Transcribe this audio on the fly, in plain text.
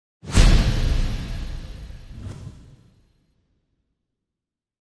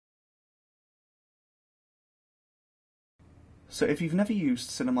So if you've never used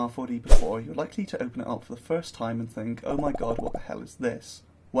Cinema 4D before, you're likely to open it up for the first time and think, oh my god, what the hell is this?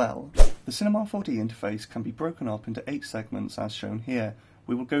 Well, the Cinema 4D interface can be broken up into 8 segments as shown here.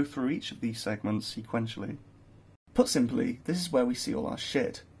 We will go through each of these segments sequentially. Put simply, this is where we see all our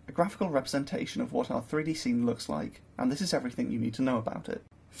shit, a graphical representation of what our 3D scene looks like, and this is everything you need to know about it.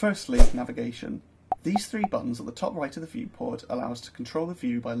 Firstly, navigation. These 3 buttons at the top right of the viewport allow us to control the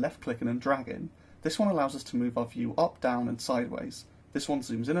view by left clicking and dragging. This one allows us to move our view up, down and sideways. This one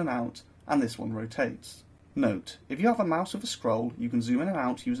zooms in and out, and this one rotates. Note, if you have a mouse with a scroll, you can zoom in and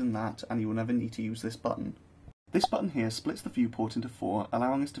out using that, and you will never need to use this button. This button here splits the viewport into 4,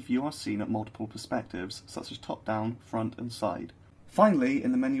 allowing us to view our scene at multiple perspectives, such as top down, front and side. Finally,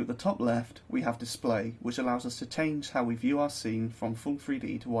 in the menu at the top left, we have display, which allows us to change how we view our scene from full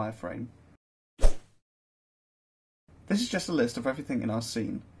 3D to wireframe. This is just a list of everything in our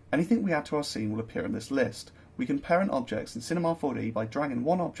scene. Anything we add to our scene will appear in this list. We can parent objects in Cinema 4D by dragging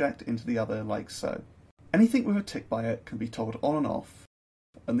one object into the other like so. Anything with a tick by it can be toggled on and off,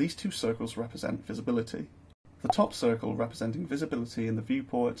 and these 2 circles represent visibility. The top circle representing visibility in the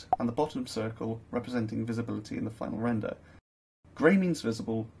viewport, and the bottom circle representing visibility in the final render. Grey means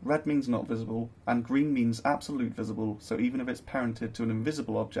visible, red means not visible, and green means absolute visible, so even if it's parented to an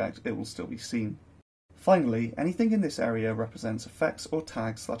invisible object, it will still be seen. Finally, anything in this area represents effects or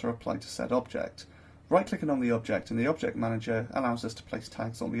tags that are applied to said object. Right-clicking on the object in the Object Manager allows us to place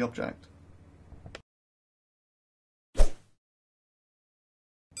tags on the object.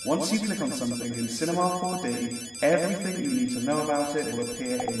 Once you click on something in Cinema 4D, everything you need to know about it will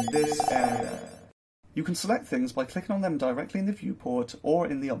appear in this area. You can select things by clicking on them directly in the viewport or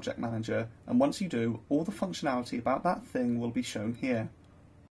in the Object Manager, and once you do, all the functionality about that thing will be shown here.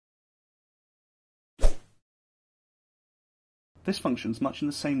 This functions much in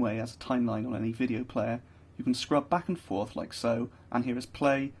the same way as a timeline on any video player. You can scrub back and forth like so, and here is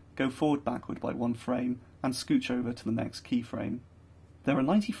play, go forward backward by 1 frame, and scooch over to the next keyframe. There are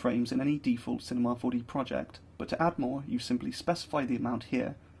 90 frames in any default Cinema 4D project, but to add more you simply specify the amount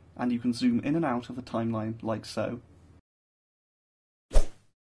here, and you can zoom in and out of the timeline like so.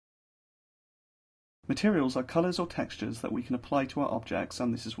 Materials are colours or textures that we can apply to our objects,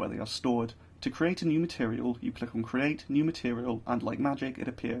 and this is where they are stored. To create a new material, you click on Create, New Material, and like magic, it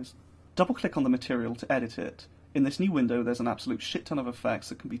appears. Double-click on the material to edit it. In this new window, there's an absolute shit ton of effects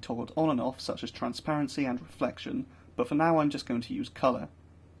that can be toggled on and off, such as transparency and reflection, but for now I'm just going to use colour.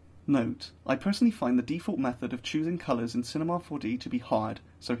 Note, I personally find the default method of choosing colours in Cinema 4D to be hard,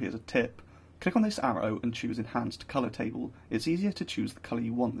 so here's a tip. Click on this arrow and choose Enhanced Colour Table. It's easier to choose the colour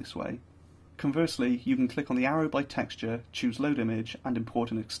you want this way. Conversely, you can click on the arrow by texture, choose Load Image, and import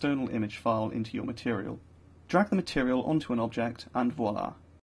an external image file into your material. Drag the material onto an object, and voila!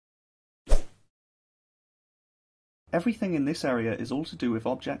 Everything in this area is all to do with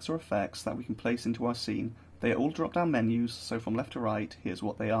objects or effects that we can place into our scene. They are all drop-down menus, so from left to right, here's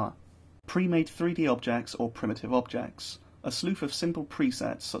what they are. Pre-made 3D objects or primitive objects. A slew of simple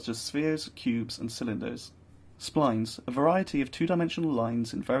presets such as spheres, cubes, and cylinders. Splines, a variety of 2-dimensional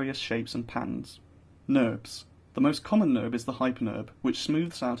lines in various shapes and patterns. NURBs. The most common NURB is the HyperNURB, which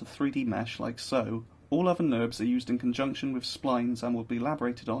smooths out a 3D mesh like so. All other NURBs are used in conjunction with splines and will be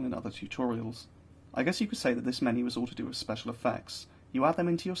elaborated on in other tutorials. I guess you could say that this menu is all to do with special effects. You add them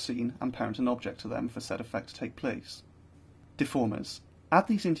into your scene and parent an object to them for said effect to take place. Deformers. Add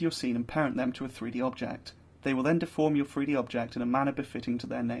these into your scene and parent them to a 3D object. They will then deform your 3D object in a manner befitting to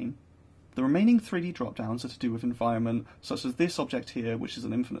their name. The remaining 3D drop-downs are to do with environment, such as this object here, which is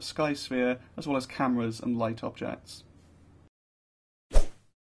an infinite sky sphere, as well as cameras and light objects.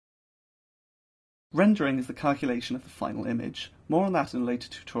 Rendering is the calculation of the final image. More on that in a later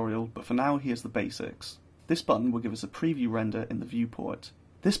tutorial, but for now here's the basics. This button will give us a preview render in the viewport.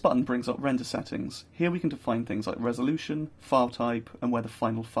 This button brings up render settings. Here we can define things like resolution, file type, and where the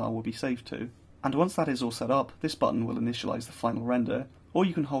final file will be saved to. And once that is all set up, this button will initialize the final render, or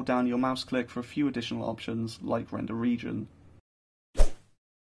you can hold down your mouse click for a few additional options, like render region.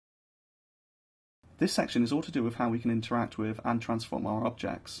 This section is all to do with how we can interact with and transform our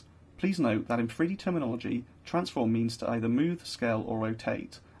objects. Please note that in 3D terminology, transform means to either move, scale, or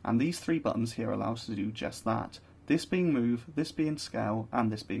rotate, and these 3 buttons here allow us to do just that, this being move, this being scale, and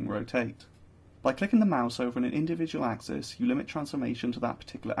this being rotate. By clicking the mouse over an individual axis, you limit transformation to that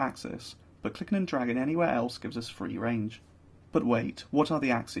particular axis, but clicking and dragging anywhere else gives us free range. But wait, what are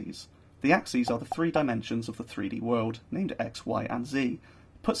the axes? The axes are the 3 dimensions of the 3D world, named X, Y, and Z.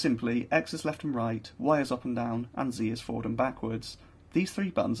 Put simply, X is left and right, Y is up and down, and Z is forward and backwards. These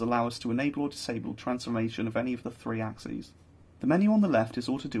 3 buttons allow us to enable or disable transformation of any of the 3 axes. The menu on the left is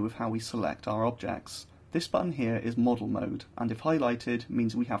all to do with how we select our objects. This button here is model mode, and if highlighted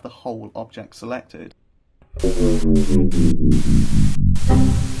means we have the whole object selected.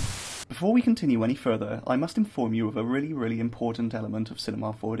 Before we continue any further, I must inform you of a really important element of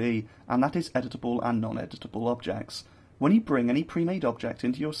Cinema 4D, and that is editable and non-editable objects. When you bring any pre-made object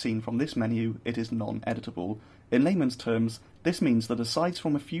into your scene from this menu, it is non-editable. In layman's terms, this means that aside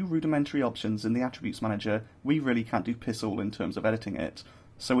from a few rudimentary options in the Attributes Manager, we really can't do piss all in terms of editing it.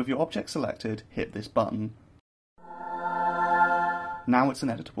 So with your object selected, hit this button. Now it's an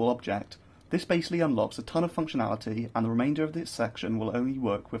editable object. This basically unlocks a ton of functionality, and the remainder of this section will only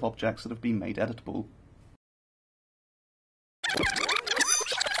work with objects that have been made editable.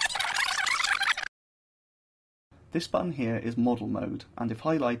 This button here is model mode, and if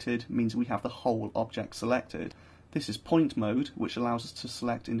highlighted means we have the whole object selected. This is point mode, which allows us to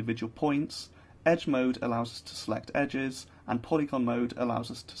select individual points, edge mode allows us to select edges, and polygon mode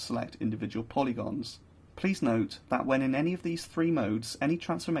allows us to select individual polygons. Please note that when in any of these three modes, any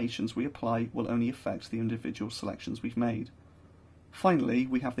transformations we apply will only affect the individual selections we've made. Finally,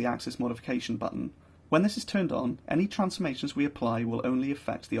 we have the axis modification button. When this is turned on, any transformations we apply will only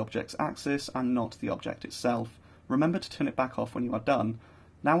affect the object's axis and not the object itself. Remember to turn it back off when you are done.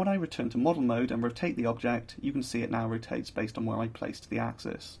 Now when I return to model mode and rotate the object, you can see it now rotates based on where I placed the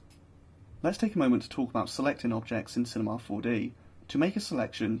axis. Let's take a moment to talk about selecting objects in Cinema 4D. To make a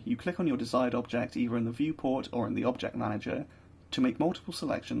selection, you click on your desired object either in the Viewport or in the Object Manager. To make multiple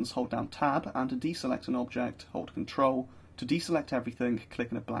selections, hold down Tab, and to deselect an object, hold Control. To deselect everything,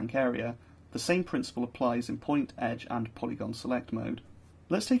 click in a blank area. The same principle applies in point, edge, and polygon select mode.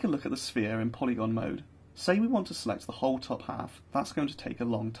 Let's take a look at the sphere in polygon mode. Say we want to select the whole top half. That's going to take a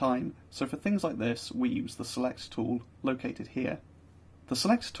long time, so for things like this, we use the Select tool, located here. The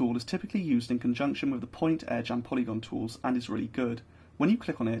Select tool is typically used in conjunction with the point, edge and polygon tools and is really good. When you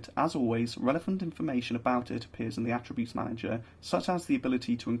click on it, as always, relevant information about it appears in the Attributes Manager, such as the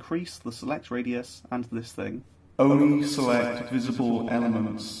ability to increase the select radius and this thing. Only select visible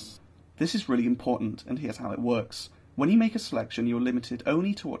elements. This is really important, and here's how it works. When you make a selection, you're limited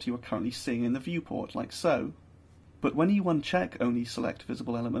only to what you are currently seeing in the viewport, like so. But when you uncheck Only Select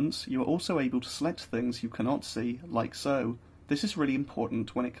Visible Elements, you are also able to select things you cannot see, like so. This is really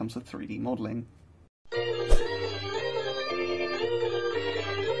important when it comes to 3D modelling.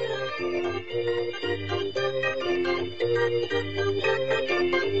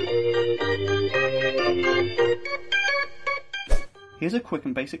 Here's a quick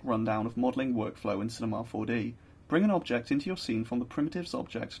and basic rundown of modelling workflow in Cinema 4D. Bring an object into your scene from the Primitives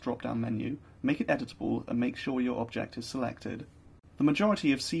Object drop-down menu, make it editable, and make sure your object is selected. The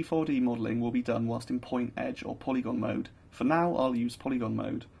majority of C4D modelling will be done whilst in point, edge, or polygon mode. For now, I'll use polygon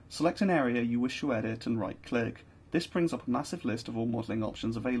mode. Select an area you wish to edit and right-click. This brings up a massive list of all modelling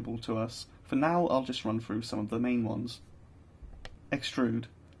options available to us. For now, I'll just run through some of the main ones. Extrude.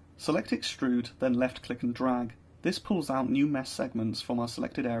 Select Extrude, then left-click and drag. This pulls out new mesh segments from our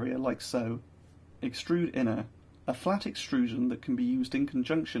selected area like so. Extrude Inner. A flat extrusion that can be used in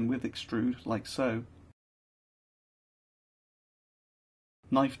conjunction with Extrude like so.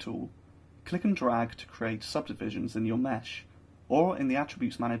 Knife tool. Click and drag to create subdivisions in your mesh, or in the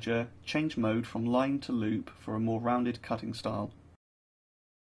Attributes Manager, change mode from line to loop for a more rounded cutting style.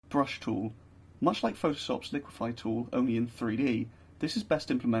 Brush tool. Much like Photoshop's Liquify tool, only in 3D, this is best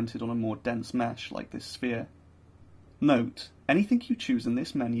implemented on a more dense mesh like this sphere. Note, anything you choose in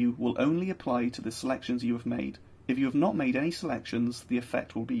this menu will only apply to the selections you have made. If you have not made any selections, the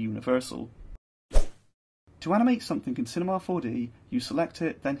effect will be universal. To animate something in Cinema 4D, you select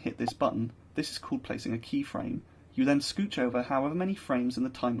it, then hit this button. This is called placing a keyframe. You then scooch over however many frames in the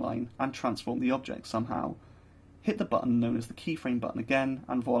timeline and transform the object somehow. Hit the button known as the keyframe button again,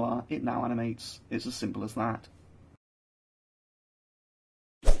 and voila, it now animates. It's as simple as that.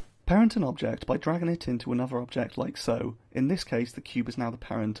 Parent an object by dragging it into another object like so. In this case, the cube is now the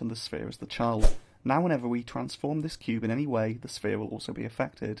parent and the sphere is the child. Now whenever we transform this cube in any way, the sphere will also be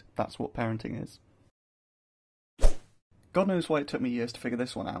affected. That's what parenting is. God knows why it took me years to figure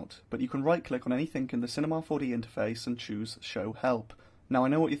this one out, but you can right-click on anything in the Cinema 4D interface and choose Show Help. Now I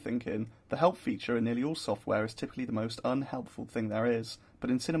know what you're thinking, the help feature in nearly all software is typically the most unhelpful thing there is, but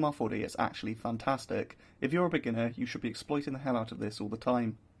in Cinema 4D it's actually fantastic. If you're a beginner, you should be exploiting the hell out of this all the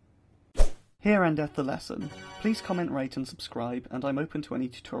time. Here endeth the lesson. Please comment, rate and subscribe, and I'm open to any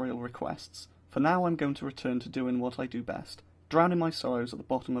tutorial requests. For now I'm going to return to doing what I do best, drowning my sorrows at the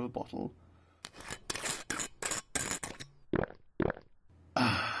bottom of a bottle.